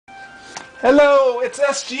Hello, it's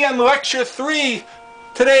SGN Lecture 3.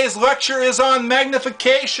 Today's lecture is on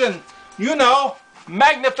magnification. You know,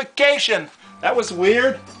 magnification. That was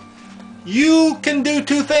weird. You can do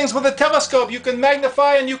two things with a telescope. You can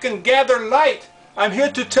magnify and you can gather light. I'm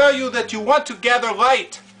here to tell you that you want to gather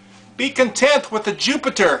light. Be content with a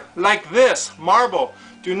Jupiter like this, marble.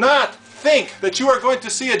 Do not think that you are going to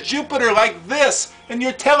see a Jupiter like this in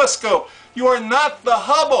your telescope. You are not the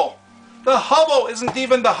Hubble. The Hubble isn't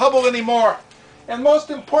even the Hubble anymore. And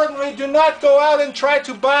most importantly, do not go out and try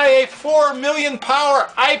to buy a 4 million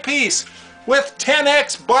power eyepiece with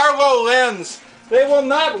 10x Barlow lens. They will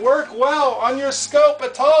not work well on your scope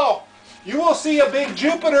at all. You will see a big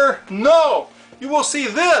Jupiter. No, you will see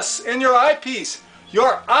this in your eyepiece.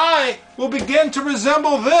 Your eye will begin to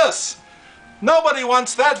resemble this. Nobody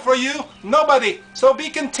wants that for you. Nobody. So be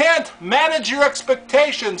content. Manage your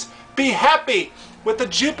expectations. Be happy with the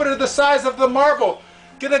Jupiter the size of the marble.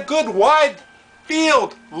 Get a good wide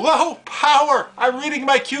field, low power. I'm reading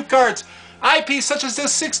my cue cards. Eyepiece such as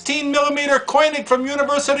this 16mm Koenig from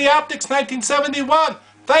University Optics 1971.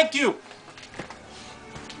 Thank you.